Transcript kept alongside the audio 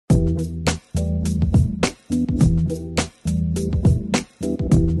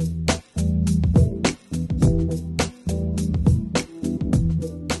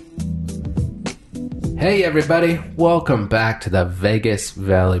Hey everybody, welcome back to the Vegas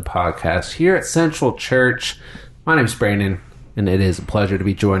Valley Podcast here at Central Church. My name's Brandon, and it is a pleasure to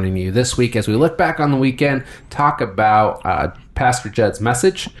be joining you this week as we look back on the weekend, talk about Pastor Judd's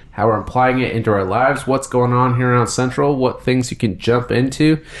message, how we're applying it into our lives, what's going on here around Central, what things you can jump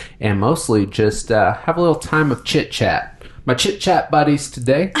into, and mostly just have a little time of chit-chat. My chit-chat buddies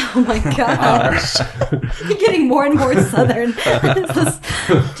today. Oh my gosh. You're getting more and more southern. This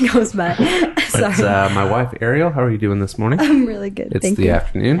goes by. Sorry. It's my wife, Ariel. How are you doing this morning? I'm really good. It's Thank the you.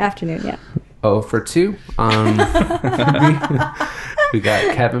 afternoon. Afternoon, yeah. Oh, for two. We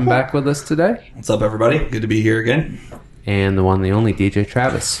got Kevin back with us today. What's up, everybody? Good to be here again. And the one, the only DJ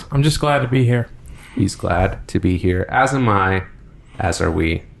Travis. I'm just glad to be here. He's glad to be here, as am I, as are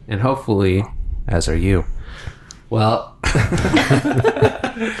we, and hopefully, as are you. Well,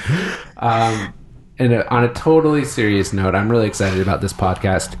 and on a totally serious note, I'm really excited about this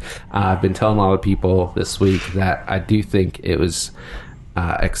podcast. I've been telling a lot of people this week that I do think it was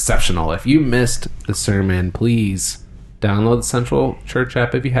exceptional. If you missed the sermon, please download the Central Church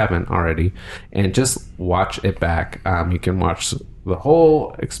app if you haven't already, and just watch it back. You can watch the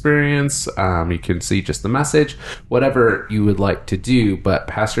whole experience. You can see just the message, whatever you would like to do. But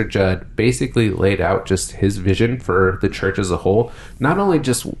Pastor Judd basically laid out just his vision for the church as a whole. Not only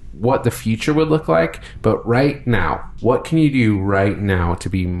just what the future would look like, but right now. What can you do right now to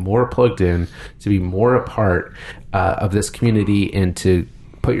be more plugged in, to be more a part of this community, and to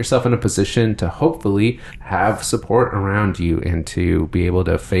put yourself in a position to hopefully have support around you and to be able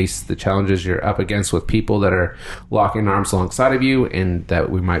to face the challenges you're up against with people that are locking arms alongside of you, and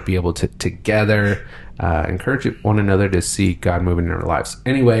that we might be able to together encourage one another to see God moving in our lives.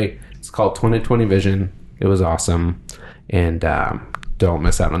 Anyway, it's called 2020 Vision. It was awesome, and don't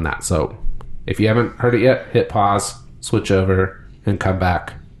miss out on that. So if you haven't heard it yet, hit pause, switch over, and come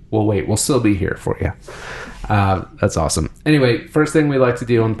back. We'll wait. We'll still be here for you. That's awesome. Anyway, first thing we like to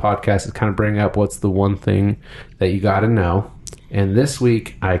do on the podcast is kind of bring up what's the one thing that you got to know. And this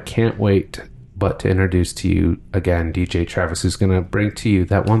week, I can't wait but to introduce to you again DJ Travis, who's going to bring to you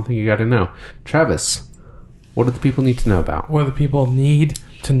that one thing you got to know. Travis, what do the people need to know about? What do the people need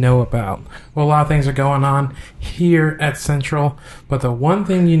to know about? Well, a lot of things are going on here at Central, but the one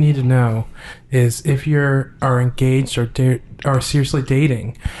thing you need to know is if you are engaged or are seriously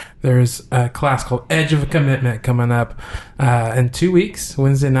dating, there's a class called Edge of Commitment coming up in 2 weeks,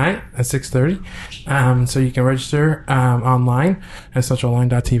 Wednesday night at 6:30. So you can register online at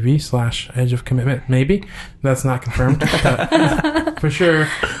centraline.tv/Edge of Commitment. Maybe that's not confirmed, but for sure,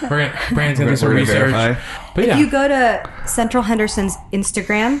 Brandon's gonna do some research. But If you go to Central Henderson's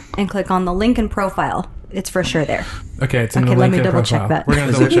Instagram and click on the link and profile, it's for sure there. Okay, it's in the Okay, let link me and double profile. check that. We're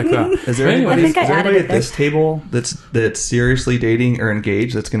gonna double check that. Is there Anyway, anybody, I think I is there added anybody it at this table that's seriously dating or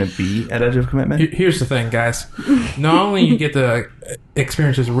engaged that's going to be at Edge of Commitment? Here's the thing, guys. Not only you get to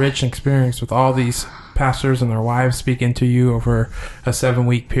experience this rich experience with all these pastors and their wives speaking to you over a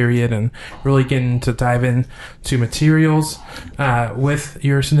 7-week period and really getting to dive into materials with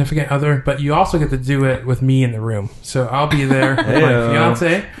your significant other, but you also get to do it with me in the room. So I'll be there with my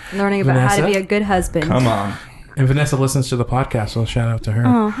fiance, Learning about how to be a good husband. Come on. and Vanessa listens to the podcast, so shout out to her.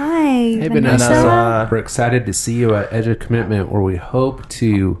 Oh, hi. Hey, Vanessa. We're excited to see you at Edge of Commitment, where we hope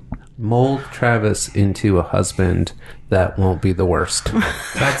to mold Travis into a husband that won't be the worst.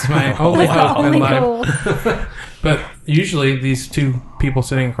 That's my only hope in Only life. goal. But usually these two people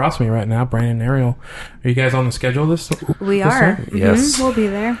sitting across from me right now, Brandon and Ariel, are you guys on the schedule this We this are. time? Yes. We'll be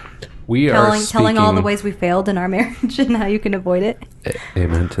there. We are Telling all the speaking- ways we failed in our marriage and how you can avoid it.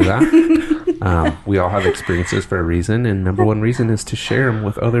 Amen to that. We all have experiences for a reason, and number one reason is to share them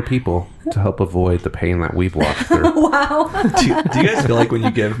with other people to help avoid the pain that we've walked through. Wow. Do you guys feel like when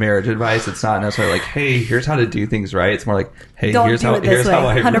you give marriage advice, it's not necessarily like, hey, here's how to do things right. It's more like, hey, Don't here's do how it this I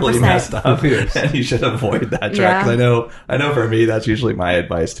way, really 100%. messed up, and you should avoid that track. Yeah. Because I know for me, that's usually my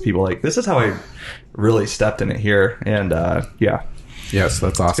advice to people. Like, this is how I really stepped in it here, and yeah. Yes,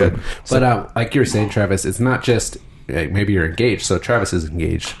 that's awesome. Good. But like you were saying, Travis, it's not just maybe you're engaged. So Travis is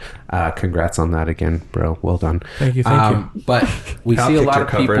engaged. Congrats on that again, bro. Well done. Thank you. But we see a lot of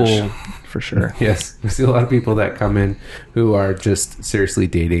people. For sure. Yes, we see a lot of people that come in who are just seriously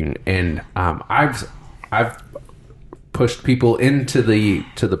dating, and I've pushed people into the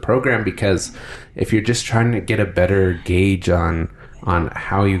program because if you're just trying to get a better gauge on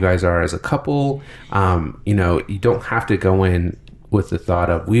how you guys are as a couple, you don't have to go in with the thought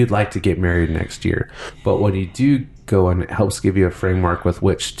of we'd like to get married next year. But when you do go in, it helps give you a framework with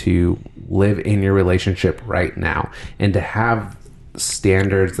which to live in your relationship right now and to have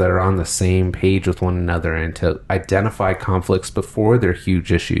standards that are on the same page with one another and to identify conflicts before they're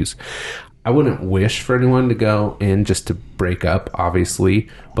huge issues. I wouldn't wish for anyone to go in just to break up, obviously,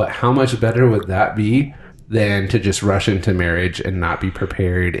 but how much better would that be than to just rush into marriage and not be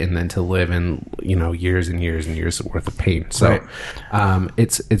prepared, and then to live in, years and years and years worth of pain. So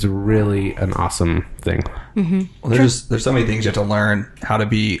it's really an awesome thing. Mm-hmm. Well, there's so many things you have to learn how to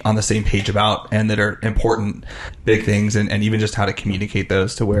be on the same page about, and that are important, big things, and even just how to communicate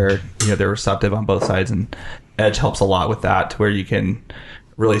those to where they're receptive on both sides. And Edge helps a lot with that, to where you can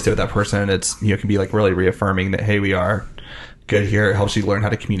really stay with that person, and it's can be like really reaffirming that, hey, we are good here. It helps you learn how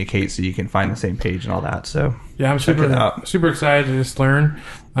to communicate so you can find the same page and all that. So yeah, I'm super excited to just learn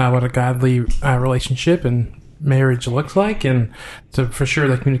what a godly relationship and marriage looks like, and so for sure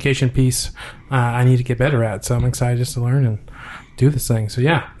the communication piece I need to get better at. So I'm excited just to learn and do this thing. So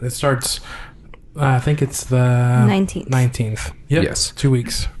yeah, it starts. I think it's the 19th. Yep. Yes. 2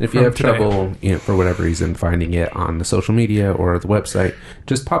 weeks. If you have trouble, for whatever reason, finding it on the social media or the website,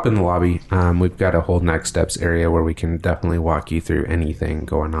 just pop in the lobby. We've got a whole next steps area where we can definitely walk you through anything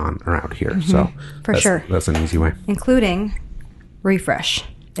going on around here. Mm-hmm. So for sure, that's an easy way. Including refresh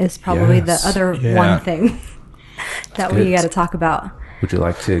is probably the other one thing that we got to talk about. Would you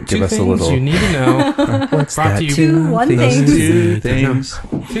like to give us a little? 2 things you need to know. What's brought that? To you. 2 1 things. 2 things.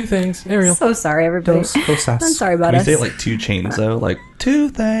 2 things. Ariel. So sorry, everybody. Dos I'm sorry about Can us. you say it like 2 chains though? Like 2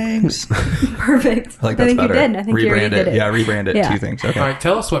 things. Perfect. I think I that's think better. you did. I think you already did it. Yeah, rebrand it. Yeah. 2 things. Okay. All right,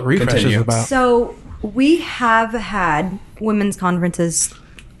 tell us what refresh Continue. is about. So we have had women's conferences,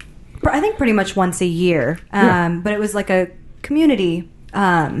 I think pretty much once a year, but it was like a community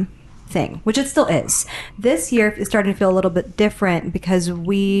thing, which it still is. This year it's starting to feel a little bit different because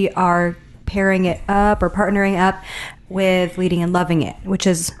we are pairing it up or partnering up with Leading and Loving It, which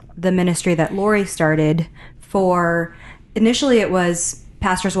is the ministry that Lori started for. Initially it was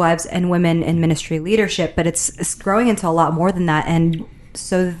pastors' wives and women in ministry leadership, but it's growing into a lot more than that. And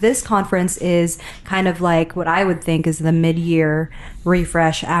so this conference is kind of like what I would think is the mid-year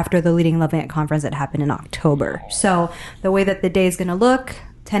refresh after the Leading and Loving It conference that happened in October. So the way that the day is going to look,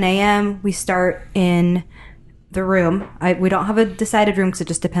 10 a.m. we start in the room. We don't have a decided room because it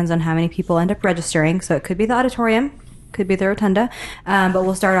just depends on how many people end up registering. So it could be the auditorium, could be the rotunda, but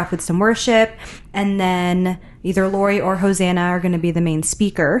we'll start off with some worship, and then either Lori or Hosanna are going to be the main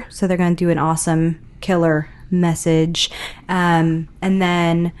speaker. So they're going to do an awesome killer message, and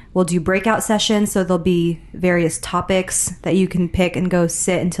then we'll do breakout sessions. So there'll be various topics that you can pick and go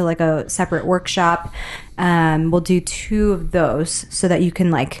sit into like a separate workshop. We'll do 2 of those so that you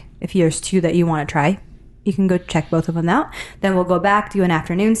can, like, if there's 2 that you want to try, you can go check both of them out. Then we'll go back, do an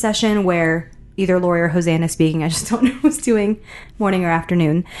afternoon session where either Lori or Hosanna is speaking. I just don't know who's doing morning or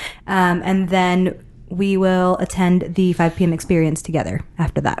afternoon. And then we will attend the 5 p.m. experience together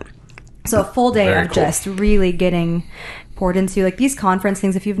after that. So a full day of just really getting poured into, like, these conference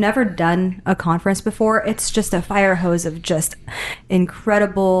things. If you've never done a conference before, it's just a fire hose of just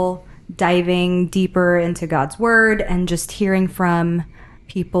incredible diving deeper into God's word and just hearing from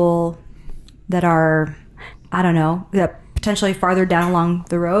people that are, I don't know, that potentially farther down along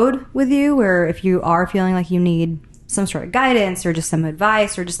the road with you, or if you are feeling like you need some sort of guidance or just some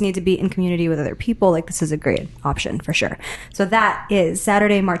advice or just need to be in community with other people, like, this is a great option for sure. So that is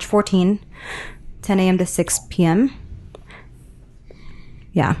Saturday, March 14, 10 a.m. to 6 p.m.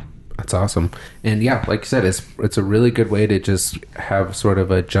 Yeah. That's awesome. And yeah, like you said, it's a really good way to just have sort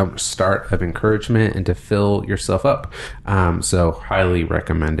of a jump start of encouragement and to fill yourself up. So highly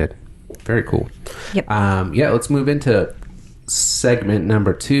recommended. Very cool. Yep. Let's move into segment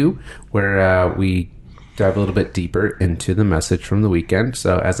number 2, where we dive a little bit deeper into the message from the weekend.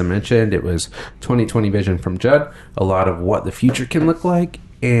 So as I mentioned, it was 2020 vision from Judd, a lot of what the future can look like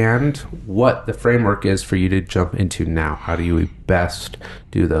and what the framework is for you to jump into now. How do you best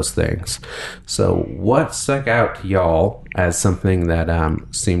do those things? So what stuck out to y'all as something that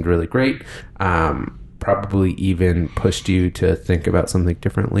seemed really great, probably even pushed you to think about something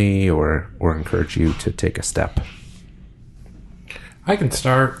differently or encourage you to take a step? I can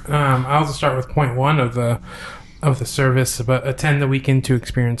start. I'll just start with point 1 of the service, but attend the weekend to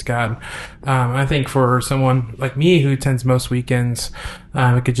experience God. I think for someone like me who attends most weekends,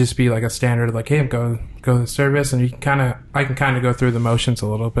 it could just be like a standard, like, hey, go to the service, and I can kind of go through the motions a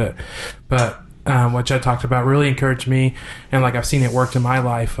little bit. But what Jed talked about really encouraged me, and like I've seen it worked in my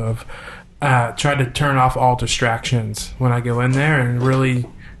life of try to turn off all distractions when I go in there, and really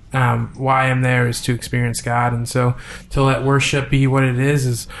why I'm there is to experience God. And so to let worship be what it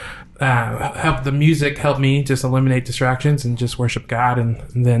is help the music help me just eliminate distractions and just worship God, and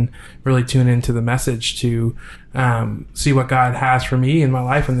then really tune into the message to see what God has for me in my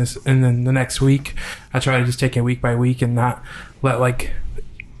life. And then the next week I try to just take it week by week and not let like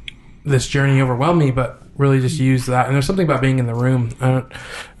this journey overwhelmed me, but really just use that. And there's something about being in the room.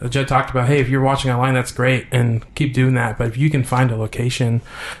 Jed talked about, hey, if you're watching online, that's great, and keep doing that. But if you can find a location,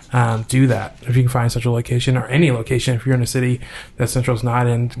 do that. If you can find such a location, or any location, if you're in a city that Central's not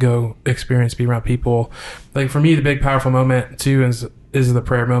in, go experience, be around people. Like for me, the big powerful moment too is the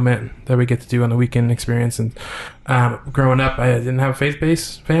prayer moment that we get to do on the weekend experience. And growing up, I didn't have a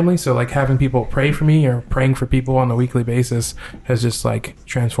faith-based family, so like having people pray for me or praying for people on a weekly basis has just like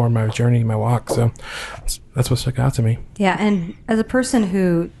transformed my journey, my walk. So that's what stuck out to me. Yeah, and as a person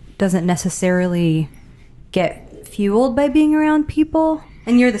who doesn't necessarily get fueled by being around people,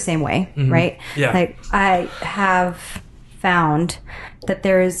 and you're the same way, right? Yeah. Like I have found that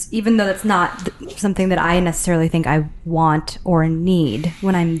there's, even though that's not something that I necessarily think I want or need,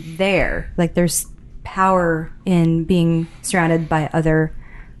 when I'm there, like there's power in being surrounded by other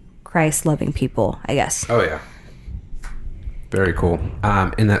Christ-loving people, I guess. Oh, yeah. Very cool.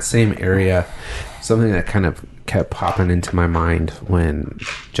 In that same area, something that kind of kept popping into my mind when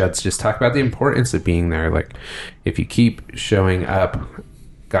Judd's just talked about the importance of being there. Like, if you keep showing up,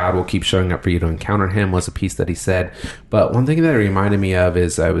 God will keep showing up for you to encounter him, was a piece that he said. But one thing that it reminded me of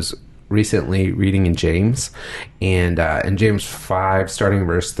is I was recently reading in James, and in James 5, starting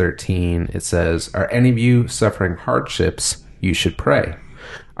verse 13, it says, "Are any of you suffering hardships? You should pray.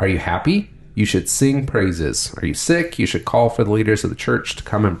 Are you happy? You should sing praises. Are you sick? You should call for the leaders of the church to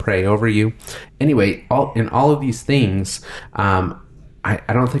come and pray over you." Anyway, in all of these things, I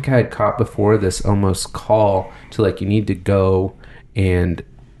don't think I had caught before this almost call to, like, you need to go and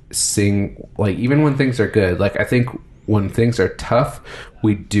sing, like, even when things are good. Like, I think when things are tough,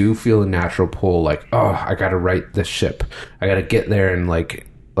 we do feel a natural pull, like, oh, I gotta right this ship, I gotta get there, and like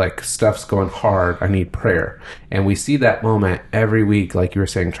stuff's going hard, I need prayer. And we see that moment every week, like you were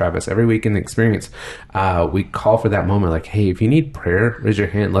saying, Travis, every week in the experience. We call for that moment, like, hey, if you need prayer, raise your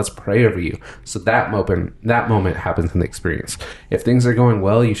hand, let's pray over you. So that moment happens in the experience. If things are going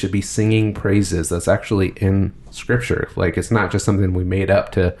well, you should be singing praises. That's actually in scripture. Like, it's not just something we made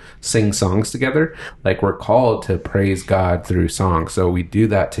up to sing songs together. Like, we're called to praise God through song, so we do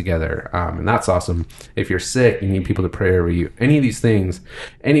that together, and that's awesome. If you're sick, you need people to pray over you, any of these things.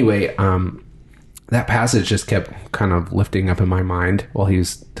 Anyway, that passage just kept kind of lifting up in my mind while he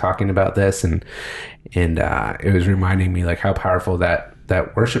was talking about this, and it was reminding me, like, how powerful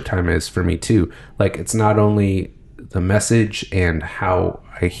that worship time is for me too. Like, it's not only the message and how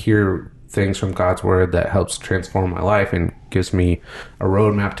I hear things from God's word that helps transform my life and gives me a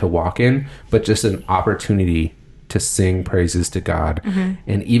roadmap to walk in, but just an opportunity to sing praises to God.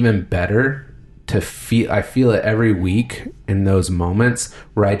 And even better, I feel it every week in those moments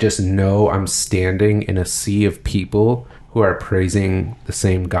where I just know I'm standing in a sea of people who are praising the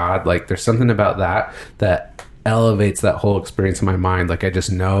same God. Like, there's something about that elevates that whole experience in my mind. Like, I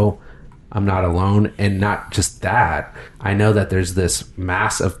just know I'm not alone. And not just that, I know that there's this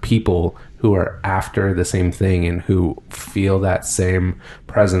mass of people who are after the same thing and who feel that same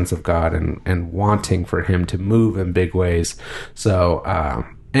presence of God and wanting for him to move in big ways. So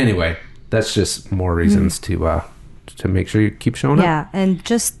anyway, that's just more reasons to make sure you keep showing up. Yeah, and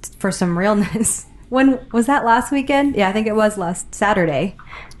just for some realness, when was that, last weekend? Yeah, I think it was last Saturday.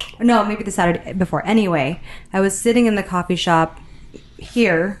 No, maybe the Saturday before. Anyway, I was sitting in the coffee shop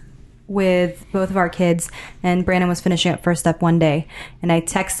here with both of our kids, and Brandon was finishing up First Step one day, and I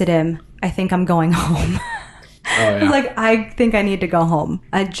texted him, I think I'm going home. I was like, I think I need to go home.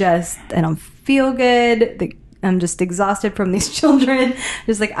 I don't feel good. I'm just exhausted from these children.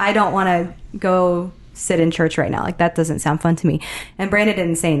 Just like, I don't want to go sit in church right now. Like, that doesn't sound fun to me. And Brandon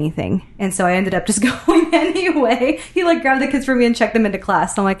didn't say anything. And so I ended up just going anyway. He like grabbed the kids for me and checked them into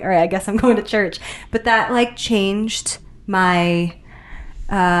class. So I'm like, all right, I guess I'm going to church. But that like changed my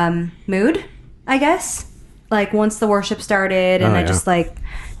mood, I guess. Like, once the worship started and I just like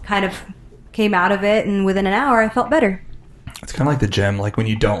kind of came out of it, and within an hour I felt better. It's kind of like the gym. Like, when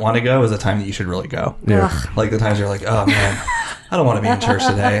you don't want to go is the time that you should really go. Yeah. Like, the times you're like, oh man, I don't want to be in church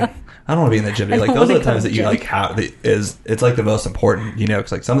today. I don't want to be in the gym today. Like, those are the times that you like have. It's like the most important, you know,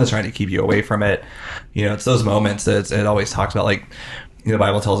 because like something's trying to keep you away from it. You know, it's those moments that it always talks about. Like, you know, the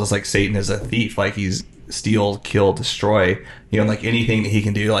Bible tells us like Satan is a thief. Like, he's steal, kill, destroy. You know, like anything that he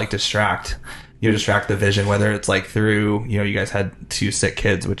can do to like distract the vision, whether it's like through, you know, you guys had 2 sick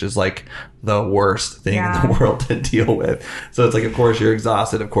kids, which is like the worst thing in the world to deal with. So it's like, of course you're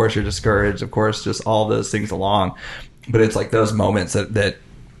exhausted, of course you're discouraged, of course just all those things along. But it's like those moments that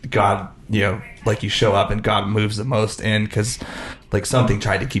God, you know, like you show up and God moves the most in, because like something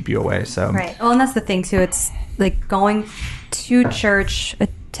tried to keep you away. So right. Well, and that's the thing too. It's like going to church,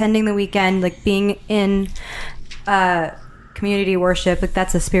 attending the weekend, like being in community worship, like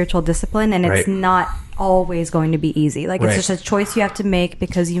that's a spiritual discipline, and it's not always going to be easy. Like it's just a choice you have to make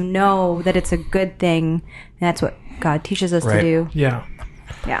because you know that it's a good thing, and that's what God teaches us to do. Yeah.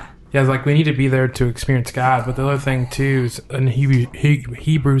 Yeah. Yeah, it's like we need to be there to experience God. But the other thing, too, is in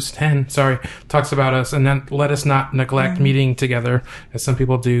Hebrews 10, talks about us, and then let us not neglect meeting together, as some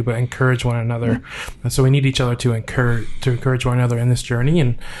people do, but encourage one another. And so we need each other to encourage one another in this journey.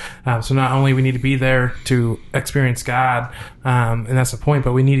 And so not only we need to be there to experience God, and that's the point,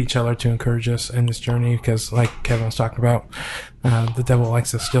 but we need each other to encourage us in this journey because, like Kevin was talking about, the devil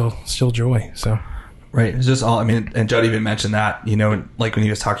likes to steal joy. So. Right. It's just all, I mean, and Judd even mentioned that, you know, like when he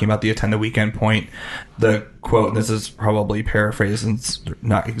was talking about the attend the weekend point, the quote, and this is probably paraphrased and it's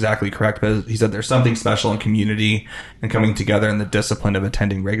not exactly correct, but he said there's something special in community and coming together in the discipline of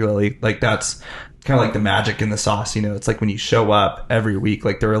attending regularly. Like that's kind of like the magic in the sauce, you know, it's like when you show up every week,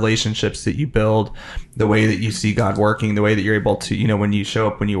 like the relationships that you build, the way that you see God working, the way that you're able to, you know, when you show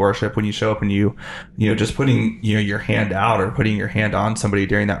up, when you worship, when you show up and you know, just putting, you know, your hand out or putting your hand on somebody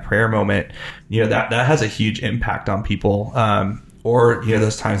during that prayer moment, you know, that has a huge impact on people. Or, you know,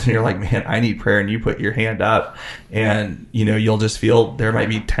 those times when you're like, man, I need prayer, and you put your hand up and, you know, you'll just feel there might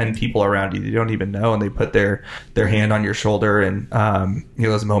be 10 people around you don't even know, and they put their hand on your shoulder. And, you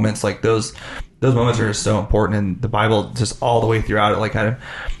know, those moments, like those moments are just so important. And the Bible just all the way throughout it, like I'm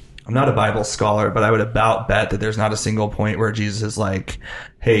not a Bible scholar, but I would about bet that there's not a single point where Jesus is like,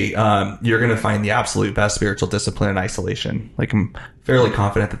 hey, you're going to find the absolute best spiritual discipline in isolation. Like I'm fairly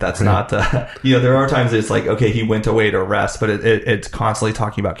confident that that's not, you know, there are times it's like, okay, he went away to rest, but it's constantly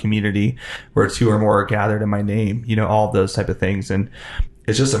talking about community where 2 or more are gathered in my name, you know, all of those type of things. And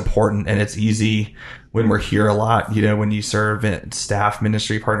it's just important, and it's easy when we're here a lot, you know, when you serve in staff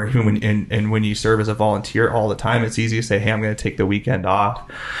ministry partner, even and when you serve as a volunteer all the time, it's easy to say, hey, I'm going to take the weekend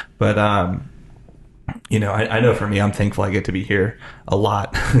off. But, you know, I know for me, I'm thankful I get to be here a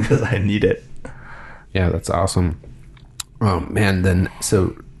lot because I need it. Yeah, that's awesome. Oh man, then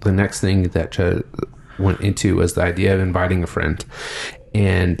so the next thing that Judd went into was the idea of inviting a friend,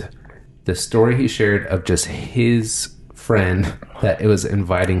 and the story he shared of just his friend that it was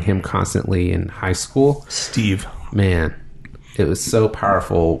inviting him constantly in high school. Steve. Man, it was so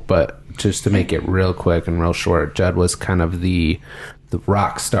powerful. But just to make it real quick and real short, Judd was kind of the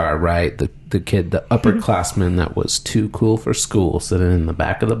rock star, right? The kid, the upperclassman that was too cool for school, sitting in the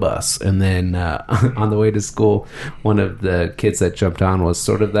back of the bus. And then on the way to school, one of the kids that jumped on was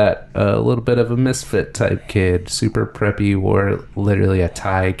sort of that little bit of a misfit type kid, super preppy, wore literally a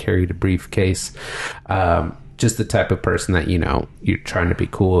tie, carried a briefcase. Just the type of person that, you know, you're trying to be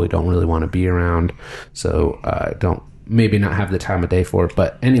cool, you don't really want to be around, so don't maybe not have the time of day for it.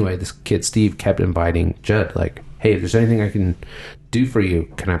 But anyway, this kid Steve kept inviting Judd, like, hey, if there's anything I can do for you,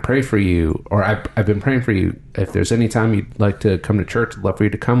 can I pray for you? Or I've been praying for you. If there's any time you'd like to come to church, I'd love for you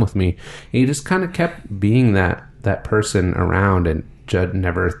to come with me. And he just kind of kept being that person around, and Judd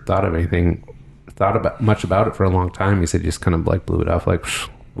never thought about much about it for a long time. He said he just kind of like blew it off, like,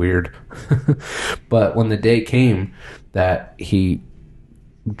 weird. But when the day came that he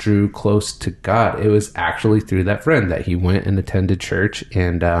drew close to God, it was actually through that friend that he went and attended church,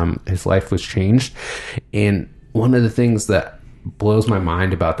 and his life was changed. And one of the things that blows my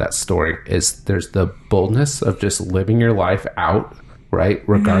mind about that story is there's the boldness of just living your life out, right,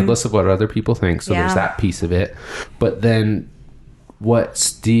 regardless of what other people think. So there's that piece of it. But then what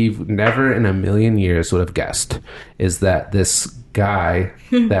Steve never in a million years would have guessed is that this guy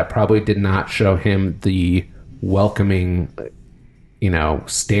that probably did not show him the welcoming, you know,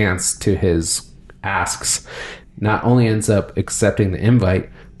 stance to his asks, not only ends up accepting the invite,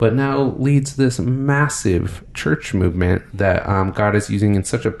 but now leads this massive church movement that God is using in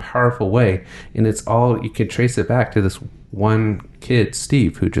such a powerful way. And it's all, you can trace it back to this one kid,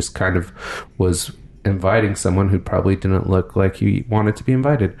 Steve, who just kind of was inviting someone who probably didn't look like he wanted to be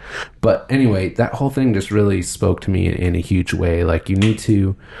invited. But anyway, that whole thing just really spoke to me in a huge way. Like, you need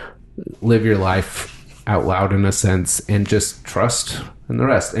to live your life out loud in a sense and just trust in the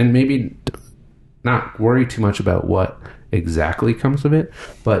rest, and maybe not worry too much about what exactly comes of it,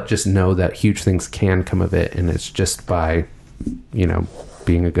 but just know that huge things can come of it, and it's just by, you know,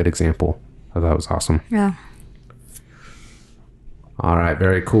 being a good example. I thought that was awesome. Yeah. All right,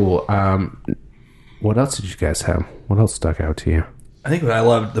 very cool. What else did you guys have? What else stuck out to you? I think what I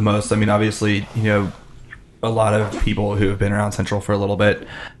loved the most, I mean, obviously, you know, a lot of people who have been around Central for a little bit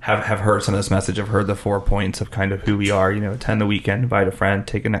have heard some of this message, have heard the 4 points of kind of who we are, you know, attend the weekend, invite a friend,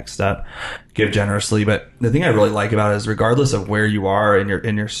 take a next step, give generously. But the thing I really like about it is, regardless of where you are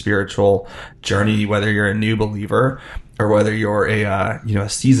in your spiritual journey, whether you're a new believer or whether you're a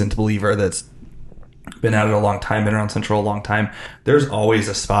seasoned believer that's been at it a long time, been around Central a long time, there's always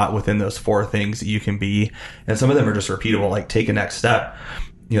a spot within those 4 things that you can be. And some of them are just repeatable, like take a next step.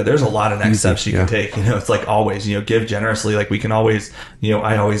 There's a lot of next steps you can take. It's like always, give generously. Like we can always,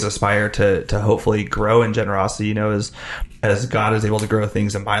 I always aspire to hopefully grow in generosity, as God is able to grow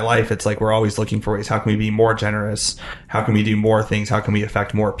things in my life. It's like we're always looking for ways. How can we be more generous? How can we do more things? How can we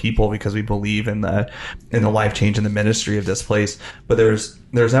affect more people? Because we believe in the life change and the ministry of this place. But there's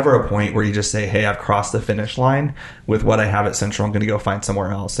never a point where you just say, hey, I've crossed the finish line with what I have at Central. I'm going to go find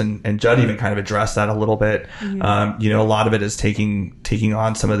somewhere else. And Judd even kind of addressed that a little bit. Mm-hmm. A lot of it is taking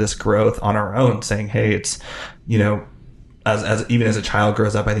on some of this growth on our own, saying, hey, it's, as even as a child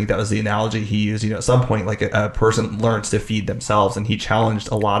grows up, I think that was the analogy he used. At some point, like a person learns to feed themselves, and he challenged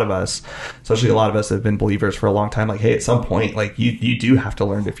a lot of us, especially a lot of us that have been believers for a long time. Like, hey, at some point, like you do have to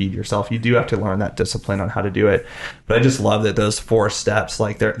learn to feed yourself. You do have to learn that discipline on how to do it. But I just love that those 4 steps,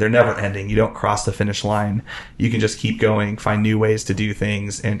 like they're never ending. You don't cross the finish line. You can just keep going, find new ways to do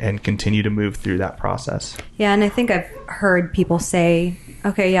things, and continue to move through that process. Yeah, and I think I've heard people say,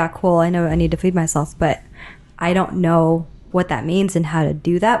 okay, yeah, cool, I know I need to feed myself, but I don't know what that means and how to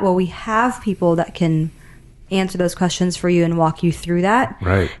do that. Well, we have people that can answer those questions for you and walk you through that.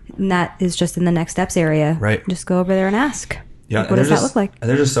 Right. And that is just in the next steps area. Right. Just go over there and ask. Yeah. What does that look like? And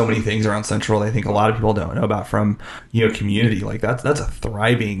there's just so many things around Central that I think a lot of people don't know about from, community. Like that's a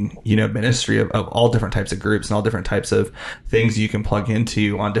thriving, ministry of all different types of groups and all different types of things you can plug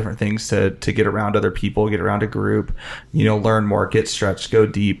into on different things to get around other people, get around a group, learn more, get stretched, go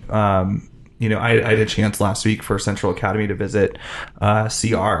deep. I had a chance last week for Central Academy to visit CR,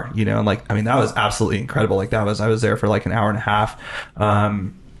 and that was absolutely incredible. Like I was there for like an hour and a half.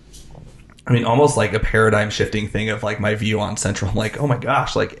 Almost like a paradigm shifting thing of like my view on Central. I'm like, oh my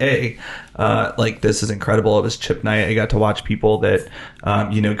gosh, like this is incredible. It was chip night. I got to watch people that,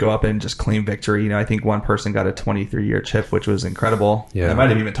 go up and just claim victory. I think one person got a 23-year chip, which was incredible. Yeah. I might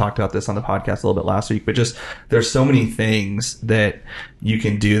have even talked about this on the podcast a little bit last week, but just there's so many things that you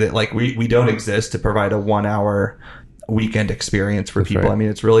can do that like we don't exist to provide a 1-hour weekend experience for people. Right.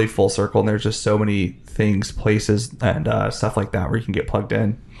 It's really full circle, and there's just so many things, places, and stuff like that where you can get plugged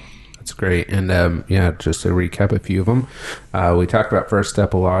in. That's great. And just to recap a few of them, we talked about First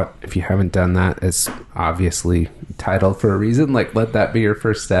Step a lot. If you haven't done that, it's obviously titled for a reason. Like, let that be your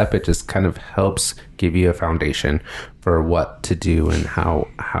first step. It just kind of helps give you a foundation for what to do and how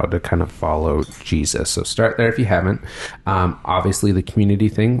to kind of follow Jesus. So start there if you haven't. Obviously, the community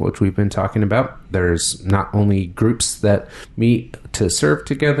thing, which we've been talking about, there's not only groups that meet to serve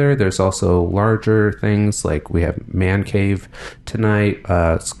together, there's also larger things like we have Man Cave tonight.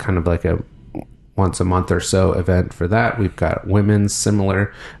 It's kind of like a once a month or so event for that. We've got women's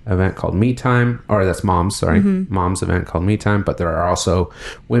similar event called Me Time, or that's mom's, sorry, mom's event called Me Time, but there are also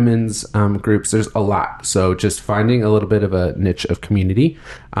women's groups. There's a lot. So just finding a little bit of a niche of community.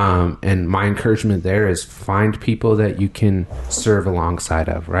 And my encouragement there is find people that you can serve alongside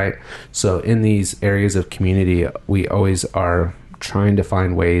of, right? So in these areas of community, we always are trying to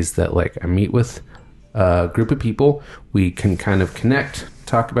find ways that like I meet with a group of people, we can kind of connect,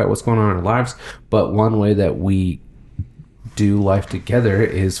 talk about what's going on in our lives, but one way that we do life together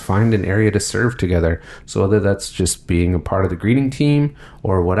is find an area to serve together. So whether that's just being a part of the greeting team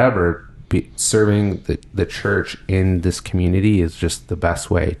or whatever, serving the church in this community is just the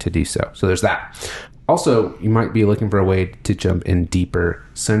best way to do so. So there's that. Also, you might be looking for a way to jump in deeper.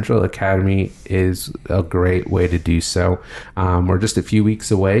 Central Academy is a great way to do so. We're just a few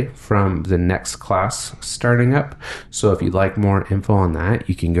weeks away from the next class starting up. So if you'd like more info on that,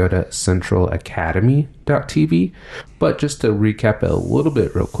 you can go to centralacademy.tv. But just to recap it a little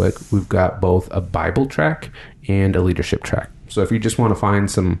bit real quick, we've got both a Bible track and a leadership track. So if you just want to find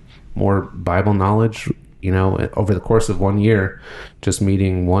some more Bible knowledge, over the course of 1 year, just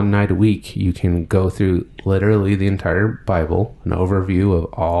meeting one night a week, you can go through literally the entire Bible, an overview of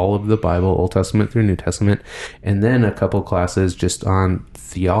all of the Bible, Old Testament through New Testament, and then a couple classes just on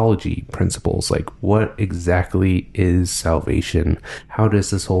theology principles, like what exactly is salvation? How does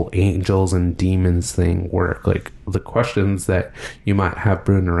this whole angels and demons thing work? Like the questions that you might have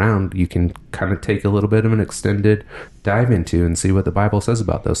brewing around, you can kind of take a little bit of an extended dive into and see what the Bible says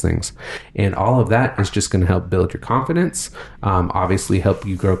about those things. And all of that is just going to help build your confidence, obviously help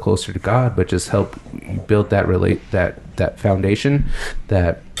you grow closer to God, but just help you build that foundation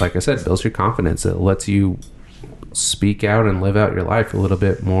that, like I said, builds your confidence. It lets you speak out and live out your life a little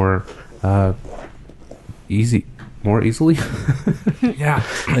bit more easily. Yeah,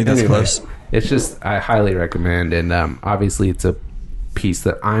 I think that's close. It's just, I highly recommend, and obviously it's a piece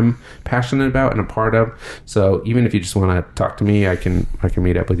that I'm passionate about and a part of. So even if you just want to talk to me, I can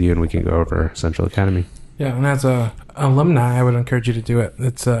meet up with you and we can go over Central Academy. Yeah, and as a alumni, I would encourage you to do it.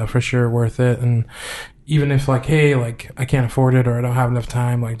 It's for sure worth it. And even if like, hey, like I can't afford it or I don't have enough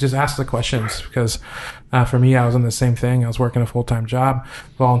time, like just ask the questions, because for me, I was in the same thing. I was working a full-time job,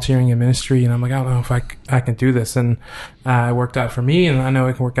 volunteering in ministry, and I'm like, I don't know if I can do this. And it worked out for me, and I know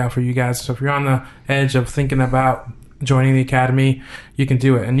it can work out for you guys. So if you're on the edge of thinking about joining the academy, you can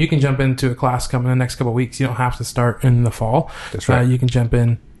do it. And you can jump into a class coming in the next couple of weeks. You don't have to start in the fall. That's right. You can jump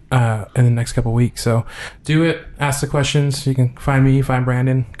in the next couple of weeks. So do it. Ask the questions. You can find me, find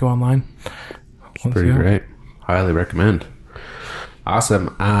Brandon, go online. Pretty great. Highly recommend.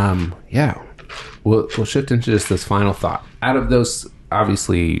 Awesome. Yeah. We'll shift into just this final thought. Out of those,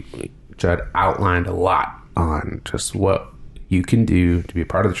 obviously, Judd outlined a lot on just what you can do to be a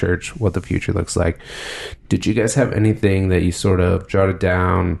part of the church, what the future looks like. Did you guys have anything that you sort of jotted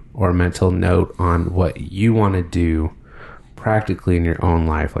down or a mental note on what you want to do practically in your own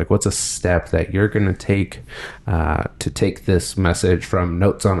life? Like, what's a step that you're going to take this message from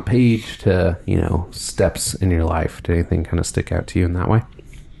notes on a page to, steps in your life? Did anything kind of stick out to you in that way?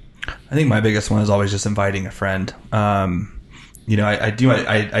 I think my biggest one is always just inviting a friend. I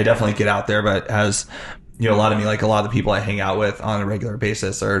definitely get out there, but as a lot of the people I hang out with on a regular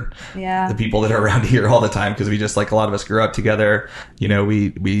basis are the people that are around here all the time, because we just, like, a lot of us grew up together.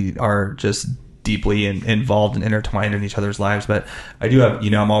 We are just deeply involved and intertwined in each other's lives. But I do have,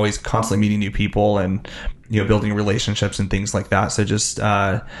 I'm always constantly meeting new people and, building relationships and things like that. So just,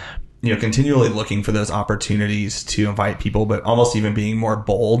 continually looking for those opportunities to invite people, but almost even being more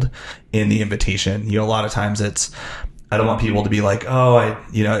bold in the invitation. A lot of times I don't want people to be like, oh, I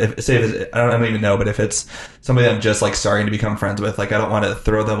don't even know, but if it's somebody I'm just like starting to become friends with, like, I don't want to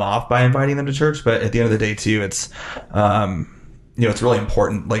throw them off by inviting them to church. But at the end of the day too, it's, it's really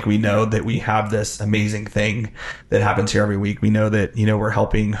important. Like, we know that we have this amazing thing that happens here every week. We know that, we're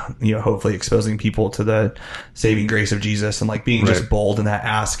helping, hopefully exposing people to the saving grace of Jesus, and like being just bold in that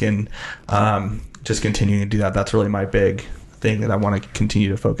ask, and just continuing to do that. That's really my big thing that I want to continue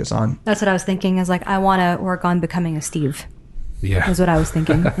to focus on. That's what I was thinking, is like, I want to work on becoming a Steve. Yeah. Is what I was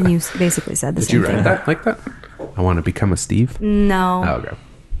thinking. And you basically said the same thing. Did you write that like that? I want to become a Steve? No. Oh, okay.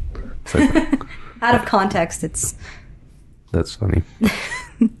 So, out of context, that's funny.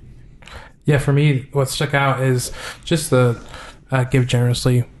 Yeah, for me, what stuck out is just the give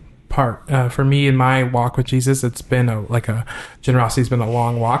generously part. For me, in my walk with Jesus, it's been generosity's been a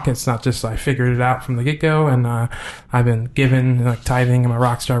long walk. It's not just I figured it out from the get-go and I've been given, like, tithing, I'm a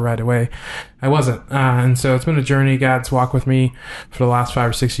rock star right away. I wasn't. And so it's been a journey. God's walked with me for the last 5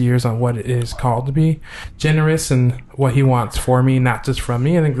 or 6 years on what it is called to be generous and what he wants for me, not just from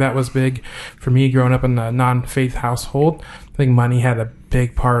me. I think that was big for me growing up in a non-faith household. I think money had a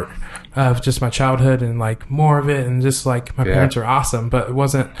big part of just my childhood, and like more of it, and just like my parents are awesome, but it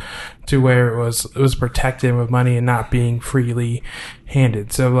wasn't to where it was protected with money and not being freely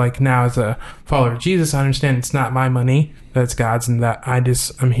handed. So like now, as a follower of Jesus, I understand it's not my money, that's God's, and that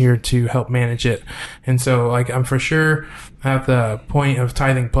I'm here to help manage it. And so like I'm for sure at the point of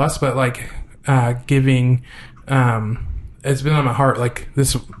tithing plus, but like giving it's been on my heart. Like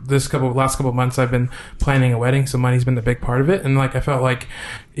last couple of months, I've been planning a wedding, so money's been a big part of it. And like I felt like,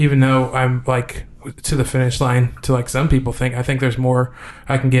 even though I'm like to the finish line, to like some people think, I think there's more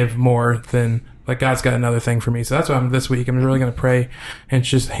I can give more than, like, God's got another thing for me. So that's why this week I'm really going to pray and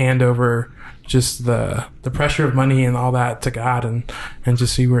just hand over just the pressure of money and all that to God, and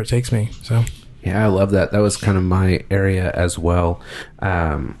just see where it takes me. So yeah, I love that. That was kind of my area as well.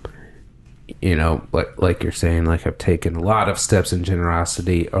 Like you're saying, like, I've taken a lot of steps in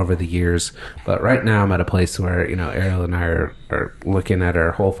generosity over the years, but right now I'm at a place where, Ariel and I are looking at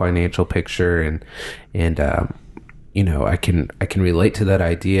our whole financial picture, and I can relate to that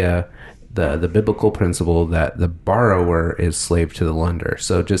idea, the biblical principle that the borrower is slave to the lender.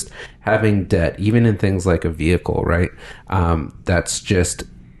 So just having debt, even in things like a vehicle, right? That's just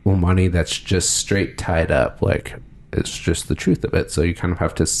money that's just straight tied up, like, it's just the truth of it. So you kind of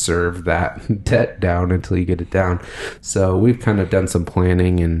have to serve that debt down until you get it down. So we've kind of done some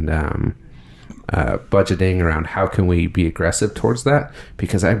planning and budgeting around how can we be aggressive towards that,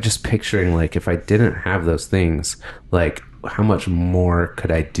 because I'm just picturing, like, if I didn't have those things, like, how much more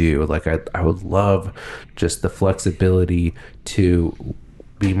could I do? Like, I would love just the flexibility to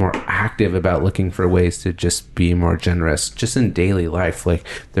be more active about looking for ways to just be more generous just in daily life. Like,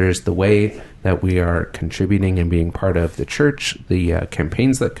 there's the way that we are contributing and being part of the church, the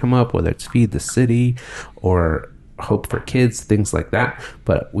campaigns that come up, whether it's Feed the City or Hope for Kids, things like that.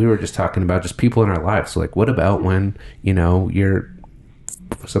 But we were just talking about just people in our lives. So, like, what about when, you're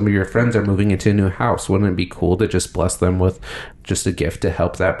some of your friends are moving into a new house, wouldn't it be cool to just bless them with just a gift to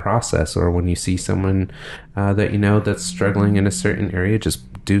help that process? Or when you see someone that you know that's struggling in a certain area, just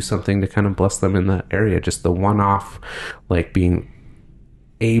do something to kind of bless them in that area. Just the one-off, like being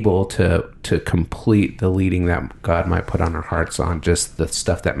able to complete the leading that God might put on our hearts on just the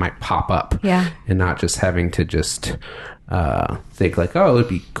stuff that might pop up. Yeah. And not just having to just think like, oh, it'd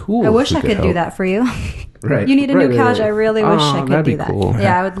be cool. I if wish we I could do help. that for you. Right. You need a new couch. right. I really wish I could that'd do be that. cool.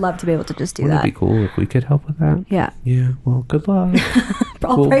 Yeah, I would love to be able to just do Wouldn't that. it be cool if we could help with that? Yeah. Yeah. Well, good luck.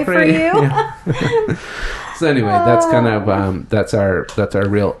 I'll We'll pray for you. Yeah. So anyway, that's kind of that's our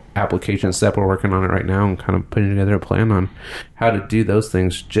real application step. We're working on it right now and kind of putting together a plan on how to do those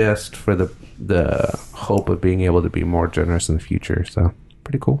things just for the hope of being able to be more generous in the future. So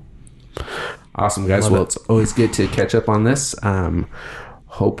pretty cool. Awesome, guys. Love Well, it. it's always good to catch up on this.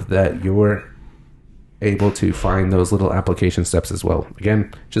 Hope that you're able to find those little application steps as well.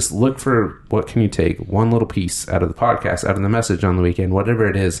 Again, just look for what can you take one little piece out of the podcast, out of the message on the weekend, whatever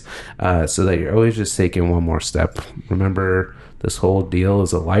it is, so that you're always just taking one more step. Remember, this whole deal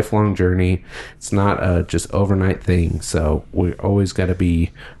is a lifelong journey. It's not a just overnight thing. So we always got to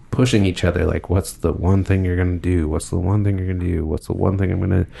be pushing each other. Like, what's the one thing you're going to do? What's the one thing you're going to do? What's the one thing I'm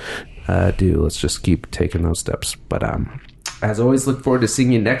going to do? Let's just keep taking those steps. But as always, look forward to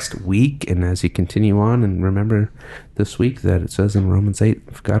seeing you next week. And as you continue on, and remember this week that it says in Romans 8,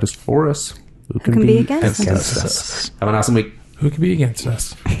 if God is for us, who can be against us? Have an awesome week. Who could be against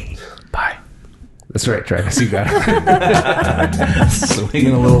us? Bye. That's right, Travis. You got it.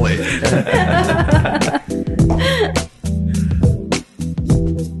 Swinging a little late.